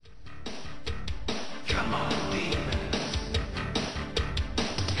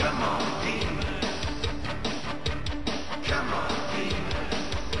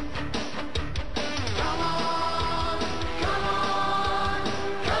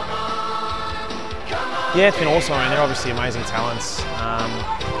Yeah, it's been awesome. I mean, they're obviously amazing talents.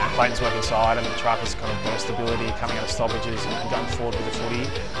 Clayton's working inside and Trucker's kind of burst ability coming out of stoppages and going forward with the footy.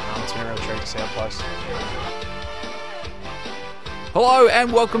 It's been a real treat to see up close. Hello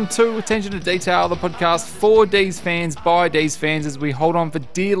and welcome to Attention to Detail, the podcast for D's fans by D's fans as we hold on for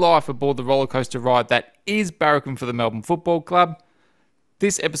dear life aboard the rollercoaster ride that is Barracan for the Melbourne Football Club.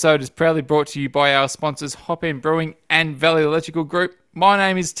 This episode is proudly brought to you by our sponsors Hop End Brewing and Valley Electrical Group. My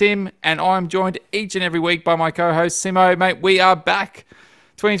name is Tim and I'm joined each and every week by my co-host Simo. Mate, we are back.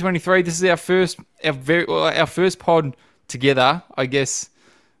 2023, this is our first pod together, I guess.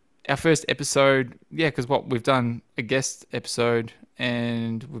 Our first episode, because we've done a guest episode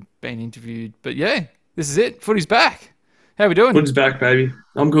and we've been interviewed. But yeah, this is it. Footy's back. How are we doing? Footy's back, baby.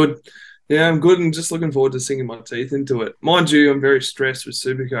 I'm good. Yeah, I'm good and just looking forward to sinking my teeth into it. Mind you, I'm very stressed with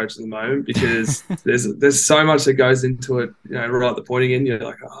Supercoach at the moment because there's so much that goes into it, right at the pointing end. You're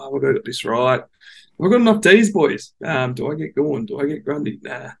like, oh, we've got this right. We've got enough D's, boys. Do I get going? Do I get Grundy?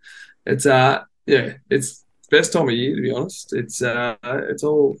 Nah. It's it's best time of year, to be honest. It's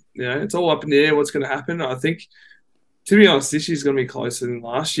all up in the air what's going to happen. I think, to be honest, this year's going to be closer than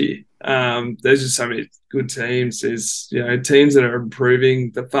last year. There's just so many good teams. There's teams that are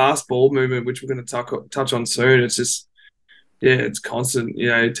improving. The fast ball movement, which we're going to touch on soon. It's just it's constant.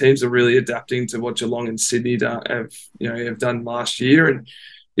 Teams are really adapting to what Geelong and Sydney have done last year, and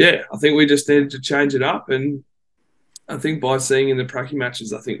I think we just needed to change it up. And I think by seeing in the pracky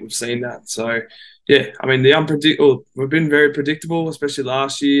matches, I think we've seen that. So, I mean, the unpredictable, we've been very predictable, especially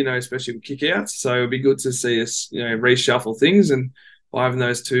last year, especially with kickouts. So it'd be good to see us, reshuffle things. And by having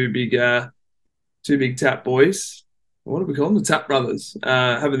those two big tap boys, what do we call them? The tap brothers,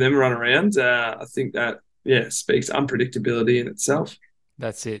 having them run around, I think that, speaks unpredictability in itself.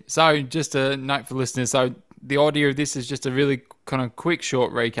 That's it. So just a note for listeners. So the idea of this is just a really kind of quick,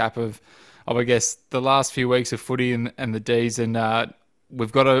 short recap of I guess the last few weeks of footy and the D's, and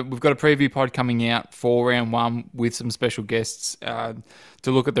we've got a preview pod coming out for round one with some special guests to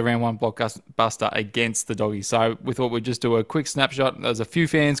look at the round one blockbuster against the Doggies. So we thought we'd just do a quick snapshot. There's a few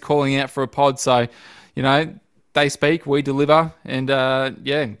fans calling out for a pod, so they speak, we deliver, and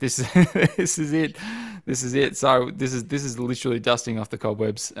this this is it. This is it. So this is literally dusting off the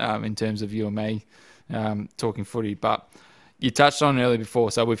cobwebs in terms of you and me talking footy, but. You touched on it earlier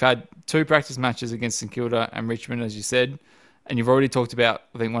before, so we've had 2 practice matches against St Kilda and Richmond, as you said, and you've already talked about,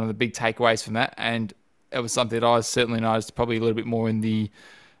 I think, one of the big takeaways from that, and it was something that I certainly noticed probably a little bit more in the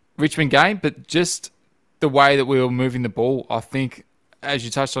Richmond game, but just the way that we were moving the ball. I think, as you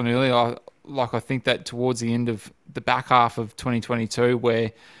touched on earlier, I think that towards the end of the back half of 2022,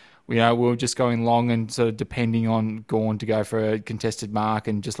 where we were just going long and sort of depending on Gawn to go for a contested mark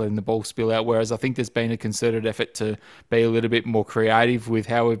and just letting the ball spill out. Whereas I think there's been a concerted effort to be a little bit more creative with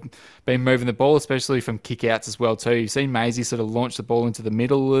how we've been moving the ball, especially from kickouts as well too. You've seen Maisie sort of launch the ball into the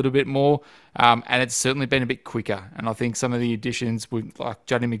middle a little bit more, and it's certainly been a bit quicker. And I think some of the additions with like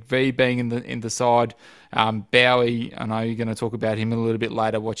Johnny McVie being in the side, Bowie, I know you're going to talk about him a little bit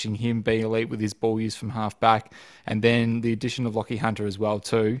later, watching him be elite with his ball use from half back, and then the addition of Lockie Hunter as well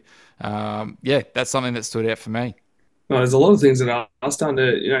too. That's something that stood out for me. Well, there's a lot of things that are starting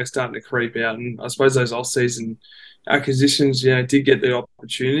to creep out, and I suppose those off-season acquisitions, did get the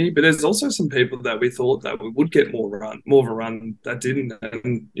opportunity. But there's also some people that we thought that we would get more of a run that didn't.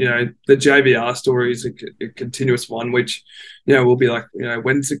 And the JVR story is a continuous one, which will be like,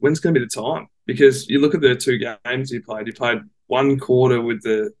 when's going to be the time? Because you look at the 2 games you played one quarter with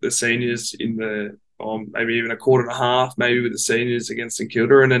the seniors in the. Maybe even a quarter and a half, maybe with the seniors against St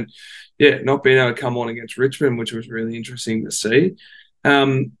Kilda, and then, not being able to come on against Richmond, which was really interesting to see. I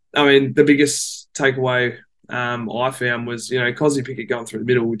mean, the biggest takeaway I found was, Cozzy Pickett going through the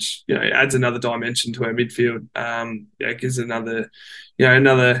middle, which, adds another dimension to our midfield. It gives another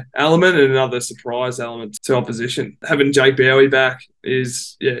element and another surprise element to opposition. Having Jake Bowie back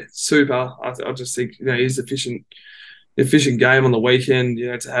is, super. I just think, he's efficient game on the weekend,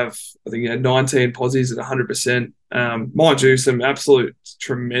 to have, I think, 19 posies at 100%. Mind you, some absolute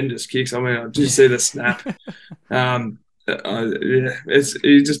tremendous kicks. I mean, I did see the snap.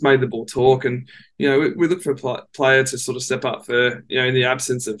 He just made the ball talk. And, we look for a player to sort of step up for, in the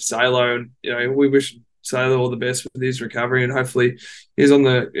absence of Salo. And, we wish Salo all the best with his recovery, and hopefully he's on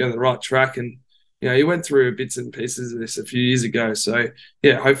the right track. And, he went through bits and pieces of this a few years ago. So,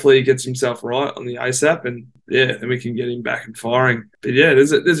 hopefully he gets himself right on the ASAP, and, then we can get him back and firing. But,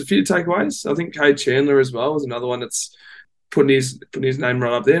 there's a few takeaways. I think Cade Chandler as well was another one that's putting his name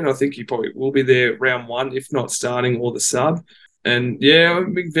right up there, and I think he probably will be there round one, if not starting or the sub. And,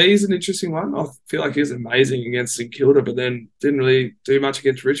 McVee's an interesting one. I feel like he was amazing against St Kilda, but then didn't really do much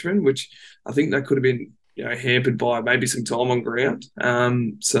against Richmond, which I think that could have been hampered by maybe some time on ground.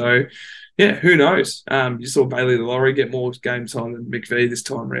 So yeah, who knows? You saw Bailey Laurie get more game time than McVee this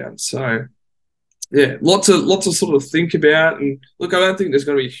time around. So yeah, lots of sort of think about. And look, I don't think there's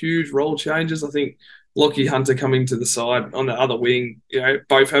going to be huge role changes. I think Lockie Hunter coming to the side on the other wing,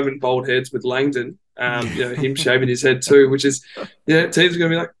 both having bald heads with Langdon, him shaving his head too, which is, teams are going to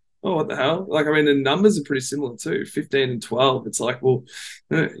be like, oh, what the hell? Like, I mean, the numbers are pretty similar too, 15 and 12. It's like, well,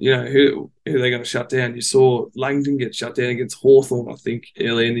 who are they going to shut down? You saw Langdon get shut down against Hawthorn, I think,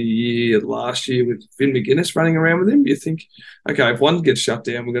 early in the year, last year, with Finn McGuinness running around with him. You think, okay, if one gets shut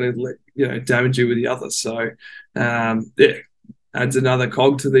down, we're going to damage you with the other. So, adds another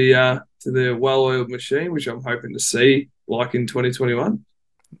cog to the well-oiled machine, which I'm hoping to see like in 2021.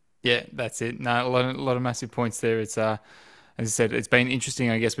 Yeah, that's it. No, a lot of massive points there. It's as I said, it's been interesting.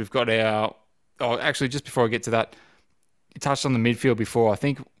 I guess we've got actually, just before I get to that, you touched on the midfield before. I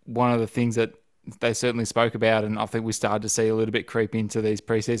think one of the things that they certainly spoke about, and I think we started to see a little bit creep into these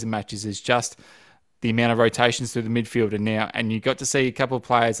preseason matches, is just the amount of rotations through the midfield. And you got to see a couple of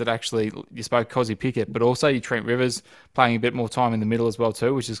players that actually, you spoke Kozzy Pickett, but also Trent Rivers playing a bit more time in the middle as well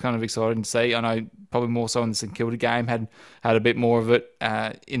too, which is kind of exciting to see. I know probably more so in the St Kilda game had a bit more of it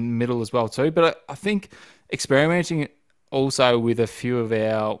in the middle as well too. But I think experimenting also with a few of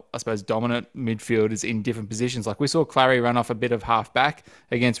our, I suppose, dominant midfielders in different positions. Like we saw Clary run off a bit of half back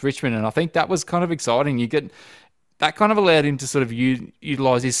against Richmond, and I think that was kind of exciting. That kind of allowed him to sort of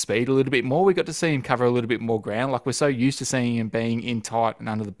utilise his speed a little bit more. We got to see him cover a little bit more ground. Like we're so used to seeing him being in tight and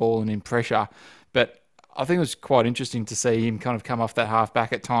under the ball and in pressure. But I think it was quite interesting to see him kind of come off that half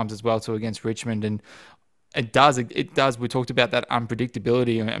back at times as well too against Richmond. And it does. We talked about that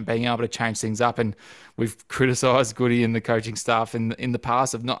unpredictability and being able to change things up. And we've criticised Goody and the coaching staff in the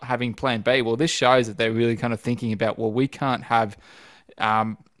past of not having plan B. Well, this shows that they're really kind of thinking about, well, we can't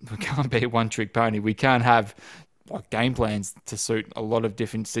be a one-trick pony. We can't have like game plans to suit a lot of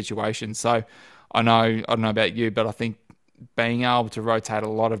different situations. So I don't know about you, but I think being able to rotate a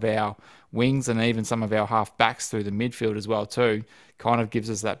lot of our wings and even some of our half backs through the midfield as well too kind of gives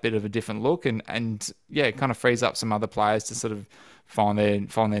us that bit of a different look, and it kind of frees up some other players to sort of find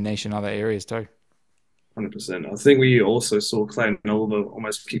their niche in other areas too. 100%. I think we also saw Clayton Oliver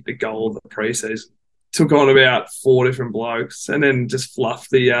almost kick the goal of the preseason. Took on about 4 different blokes and then just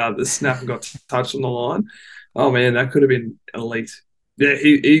fluffed the snap and got touched on the line. Oh man, that could have been elite. Yeah,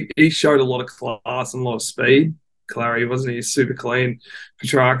 he showed a lot of class and a lot of speed. Clary, wasn't he? Super clean.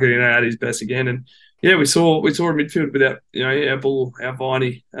 Petrarca, had his best again. And yeah, we saw a midfield without, our Bull, our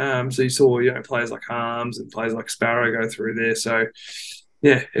Viney. So you saw, players like Harms and players like Sparrow go through there. So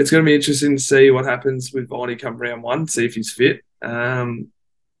yeah, it's going to be interesting to see what happens with Viney come round one, see if he's fit. I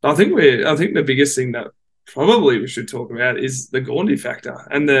think the biggest thing that probably we should talk about is the Gaundy factor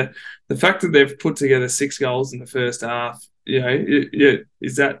and the fact that they've put together 6 goals in the first half.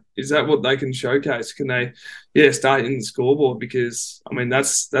 Is that what they can showcase? Can they, start in the scoreboard? Because I mean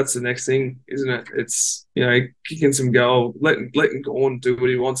that's the next thing, isn't it? It's kicking some goal, letting Gawn do what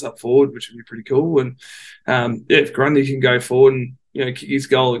he wants up forward, which would be pretty cool. And if Grundy can go forward and kick his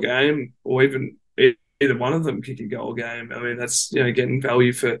goal a game, or even either one of them kick a goal a game, I mean that's getting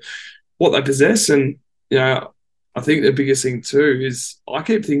value for what they possess. And I think the biggest thing too is I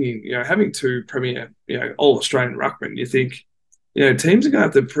keep thinking, having 2 premier, all Australian ruckmen, you think, teams are going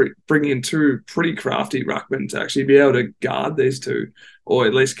to have to bring in 2 pretty crafty ruckmen to actually be able to guard these 2, or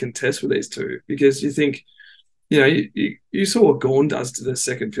at least contest with these 2. Because you think, you saw what Gawn does to the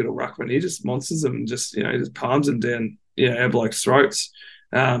second fiddle ruckman. He just monsters them and just palms them down, our blokes' throats.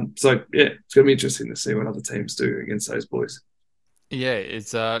 So yeah, it's going to be interesting to see what other teams do against those boys. Yeah,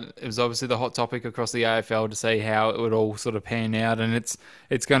 it was obviously the hot topic across the AFL to see how it would all sort of pan out, and it's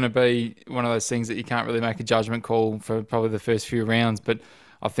going to be one of those things that you can't really make a judgment call for probably the first few rounds. But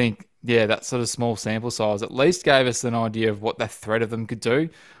I think, that sort of small sample size at least gave us an idea of what the threat of them could do.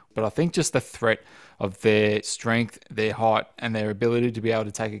 But I think just the threat of their strength, their height, and their ability to be able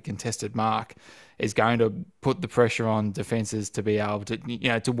to take a contested mark is going to put the pressure on defences to be able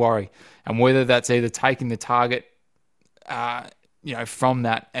to, to worry. And whether that's either taking the target, from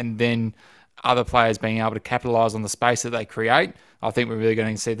that, and then other players being able to capitalise on the space that they create, I think we're really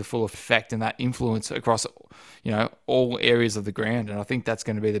going to see the full effect and that influence across, all areas of the ground. And I think that's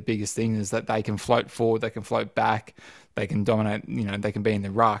going to be the biggest thing, is that they can float forward, they can float back, they can dominate, they can be in the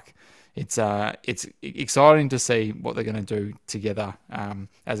ruck. It's exciting to see what they're going to do together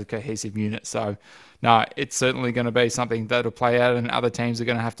as a cohesive unit. So, no, it's certainly going to be something that'll play out, and other teams are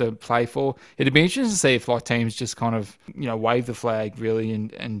going to have to play for. It'd be interesting to see if teams just kind of wave the flag really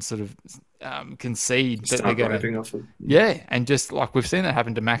and sort of concede that they're Start going ramping to. off it. Yeah, and just like we've seen that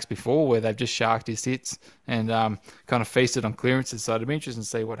happen to Max before, where they've just sharked his hits and kind of feasted on clearances. So it'd be interesting to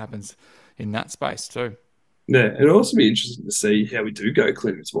see what happens in that space too. Yeah, it'll also be interesting to see how we do go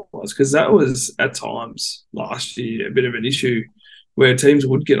clearance wise, because that was at times last year a bit of an issue where teams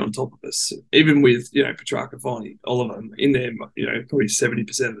would get on top of us, even with, Petrarca, Viney, all of them in there, probably 70%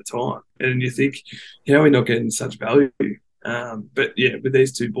 of the time. And you think, how are we not getting such value? But yeah, with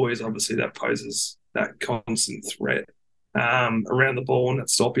these two boys, obviously that poses that constant threat around the ball and that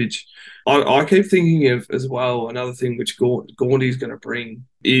stoppage. I keep thinking of as well, another thing which Gaundy's going to bring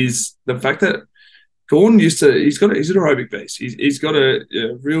is the fact that Gordon he's an aerobic beast. He's got a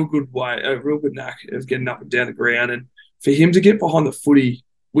real good knack of getting up and down the ground. And for him to get behind the footy,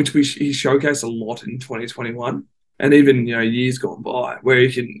 which he showcased a lot in 2021, and even, years gone by, where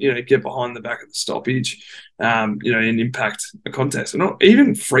he can, get behind the back of the stoppage, and impact a contest. And not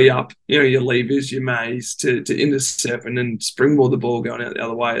even free up, your levers, your mays to intercept and then springboard the ball going out the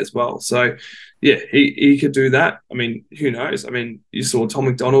other way as well. So, yeah, he could do that. I mean, who knows? I mean, you saw Tom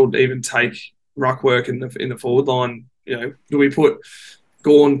McDonald even take ruck work in the forward line. Do we put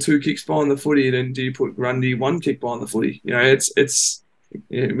Gawn 2 kicks behind the footy, and then do you put Grundy 1 kick behind the footy?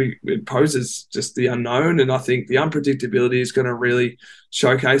 It poses just the unknown, and I think the unpredictability is going to really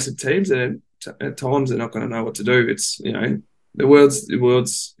showcase the teams, and at times they're not going to know what to do. It's the world's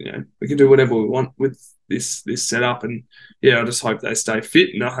we can do whatever we want with this setup, and I just hope they stay fit,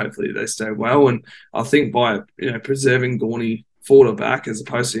 and hopefully they stay well. And I think by preserving Gawny forward or back as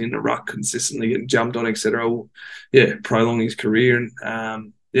opposed to in the ruck consistently getting jumped on, etc., will prolong his career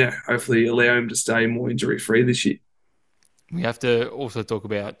and hopefully allow him to stay more injury free this year. We have to also talk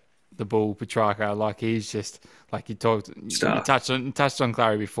about the bull Petrarca. Like, he's just like you touched on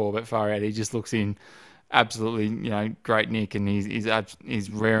Clary before, but far out, he just looks in absolutely great nick, and he's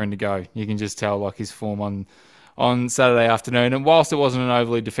raring to go. You can just tell like his form on Saturday afternoon. And whilst it wasn't an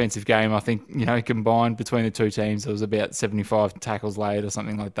overly defensive game, I think, combined between the two teams, there was about 75 tackles laid or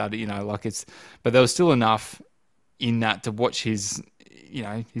something like that. But there was still enough in that to watch his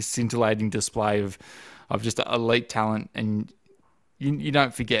scintillating display of just elite talent. And you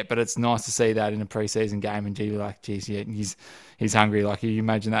don't forget, but it's nice to see that in a preseason game. And he's hungry. Like, you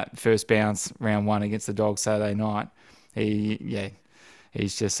imagine that first bounce round 1 against the Dogs Saturday night.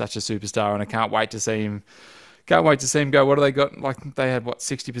 He's just such a superstar, and I can't wait to see him. Can't wait to see him go. What do they got? Like, they had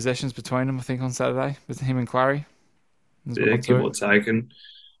 60 possessions between them, I think, on Saturday with him and Clary. Give or take. And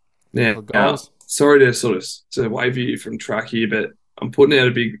sorry to sort of to wave you from track here, but I'm putting out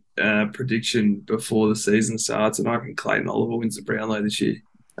a big prediction before the season starts, and I reckon Clayton Oliver wins the Brownlow this year.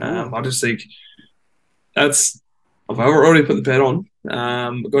 I just think I've already put the bet on.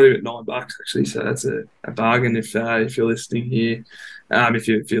 I've got him at $9 actually, so that's a bargain if you're listening here. If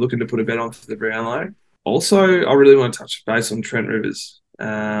you're looking to put a bet on for the Brownlow. Also, I really want to touch base on Trent Rivers.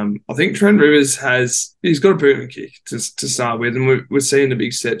 I think Trent Rivers he's got a booming kick to start with, and we're seeing the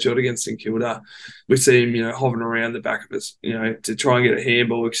big set shot against St Kilda. We see him, hovering around the back of us, to try and get a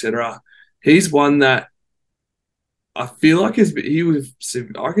handball, etc. He's one that I feel like he was,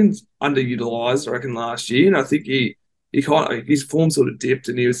 I reckon, underutilized, I reckon, last year, and I think his form sort of dipped,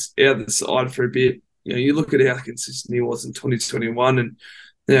 and he was out of the side for a bit. You look at how consistent he was in 2021, and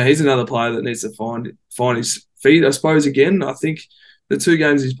he's another player that needs to find his feet, I suppose. Again, I think the 2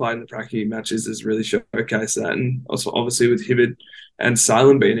 games he's played in the Pracky matches has really showcased that, and also obviously with Hibberd and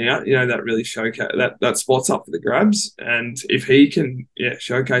Salem being out, that really showcase that spot's up for the grabs. And if he can,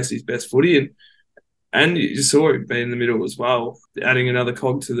 showcase his best footy, and you saw him being in the middle as well, adding another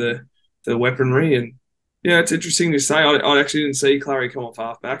cog to the weaponry. And it's interesting to say. I actually didn't see Clary come off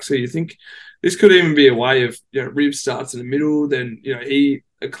half back, so you think this could even be a way of Rib starts in the middle, then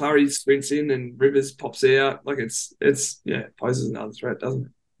Clary sprints in and Rivers pops out. Like, it's poses another threat, doesn't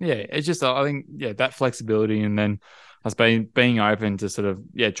it? Yeah, it's just, I think, that flexibility, and then us being open to sort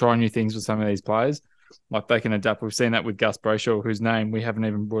of try new things with some of these players. Like, they can adapt. We've seen that with Gus Brayshaw, whose name we haven't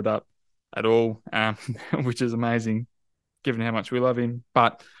even brought up at all, which is amazing given how much we love him.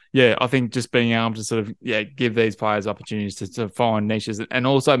 But I think just being able to sort of give these players opportunities to find niches, and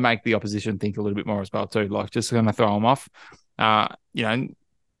also make the opposition think a little bit more as well too. Like, just going to throw them off.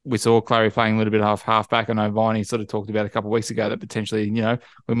 We saw Clary playing a little bit half back. I know Viney sort of talked about a couple of weeks ago that potentially,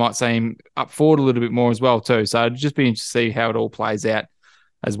 we might see him up forward a little bit more as well too. So it'd just be interesting to see how it all plays out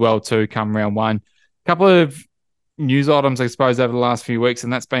as well too come round 1. A couple of news items, I suppose, over the last few weeks,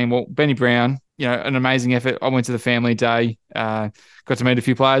 and that's been, Benny Brown, an amazing effort. I went to the family day, got to meet a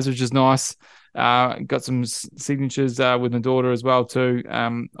few players, which is nice. Got some signatures with my daughter as well too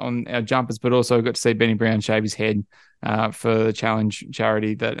on our jumpers, but also got to see Benny Brown shave his head for the Challenge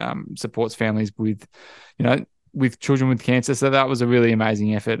charity that supports families with, with children with cancer. So that was a really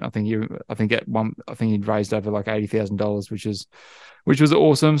amazing effort. I think he'd raised over like $80,000, which was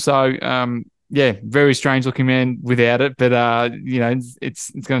awesome. So very strange looking man without it, but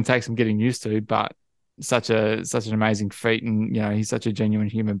it's going to take some getting used to. But such an amazing feat, and he's such a genuine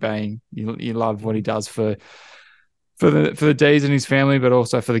human being. You love what he does for the D's and his family, but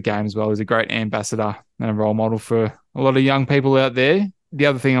also for the game as well. He's a great ambassador and a role model for a lot of young people out there. The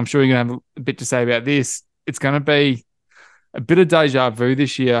other thing, I'm sure you're going to have a bit to say about this, it's going to be a bit of deja vu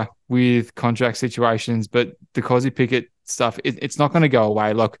this year with contract situations, but the Cozzy Pickett stuff, it's not going to go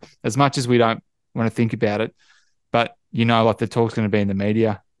away. Look, as much as we don't want to think about it, but like the talk's going to be in the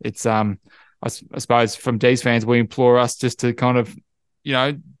media. It's I suppose from D's fans, we implore us just to kind of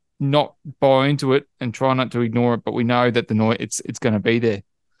not buy into it and try not to ignore it, but we know that the noise it's going to be there,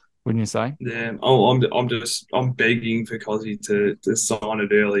 wouldn't you say? Yeah, I'm begging for Cozzy to sign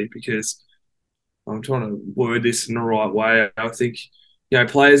it early, because I'm trying to word this in the right way. I think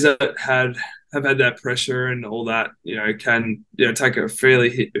players that have had that pressure and all that can take a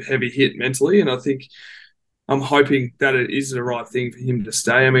fairly heavy hit mentally, and I think I'm hoping that it is the right thing for him to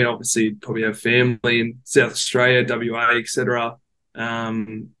stay. I mean, obviously he'd probably have family in South Australia, WA, etc.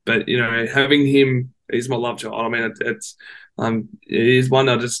 But having him, he's my love child. I mean, he's one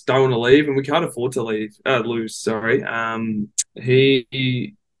I just don't want to leave, and we can't afford to lose. Sorry.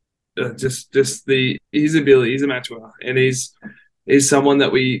 He just his ability. He's a match winner, and he's someone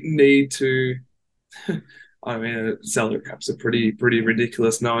that we need to. I mean, salary caps are pretty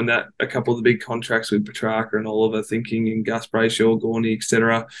ridiculous, knowing that a couple of the big contracts with Petrarca and Oliver Thinking and Gus Brayshaw, Gorney,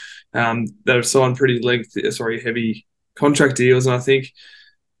 etc. That have signed pretty heavy contract deals, and I think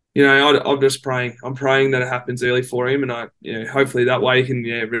I'm just praying. I'm praying that it happens early for him, and hopefully that way he can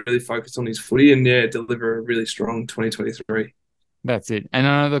really focus on his footy and deliver a really strong 2023. That's it. And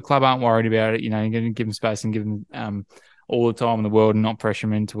I know the club aren't worried about it. You're going to give him space and give him all the time in the world and not pressure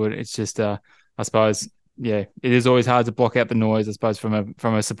him into it. It's just I suppose it is always hard to block out the noise, I suppose, from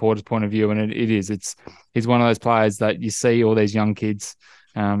a supporter's point of view, and it is. He's one of those players that you see all these young kids.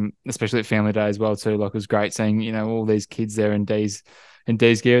 Especially at Family Day as well too. Like, it was great seeing all these kids there in D's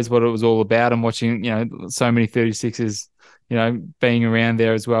gear is what it was all about, and watching so many 36ers being around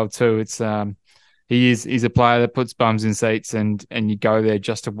there as well too. It's he's a player that puts bums in seats, and you go there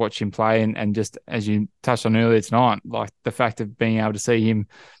just to watch him play, and just as you touched on earlier tonight, like the fact of being able to see him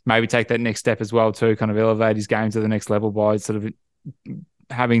maybe take that next step as well too, kind of elevate his game to the next level by sort of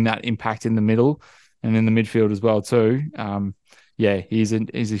having that impact in the middle and in the midfield as well too. He's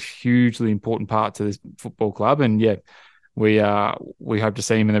a hugely important part to this football club, and we hope to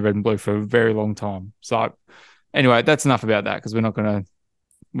see him in the red and blue for a very long time. So anyway, that's enough about that, because we're not going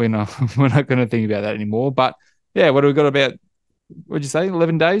to think about that anymore. But what do we got about? What'd you say?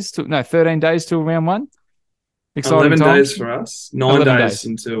 13 days till round one. Exciting 11 times. days for us. 9 days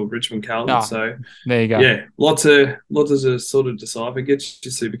until Richmond Carlton. So there you go. Yeah, lots to sort of decipher. Get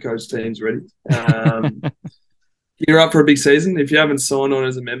your Supercoach teams ready. You're up for a big season. If you haven't signed on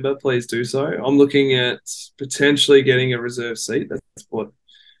as a member, please do so. I'm looking at potentially getting a reserve seat. That's what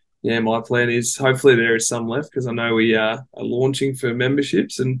my plan is. Hopefully there is some left, because I know we are launching for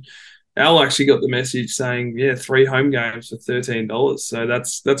memberships, and Al actually got the message saying 3 home games for $13. So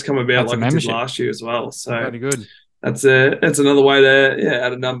that's come about like it did last year as well. So pretty good. That's another way to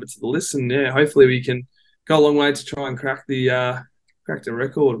add a number to the list, and hopefully we can go a long way to try and crack the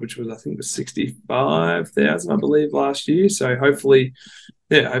record, which was, I think, was 65,000, I believe, last year. So hopefully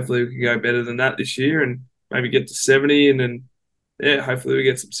we can go better than that this year, and maybe get to 70, and then hopefully we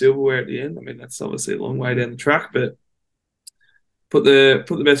get some silverware at the end. I mean, that's obviously a long way down the track, but put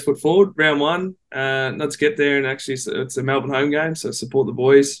the best foot forward. Round one, let's get there, and actually it's a Melbourne home game, so support the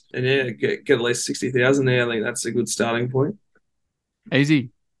boys, and get at least 60,000 there. I think that's a good starting point.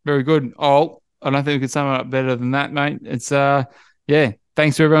 Easy, very good. I don't think we could sum it up better than that, mate. It's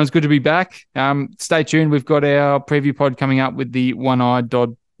thanks to everyone. It's good to be back. Stay tuned. We've got our preview pod coming up with the One-Eyed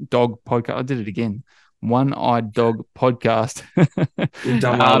Dog podcast. I did it again. One-Eyed Dog podcast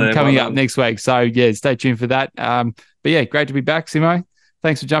coming up next week. So stay tuned for that. But great to be back, Simo.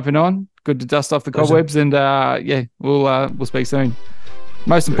 Thanks for jumping on. Good to dust off the cobwebs, and we'll speak soon.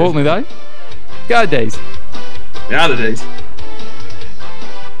 Most importantly though, go D's. Go D's.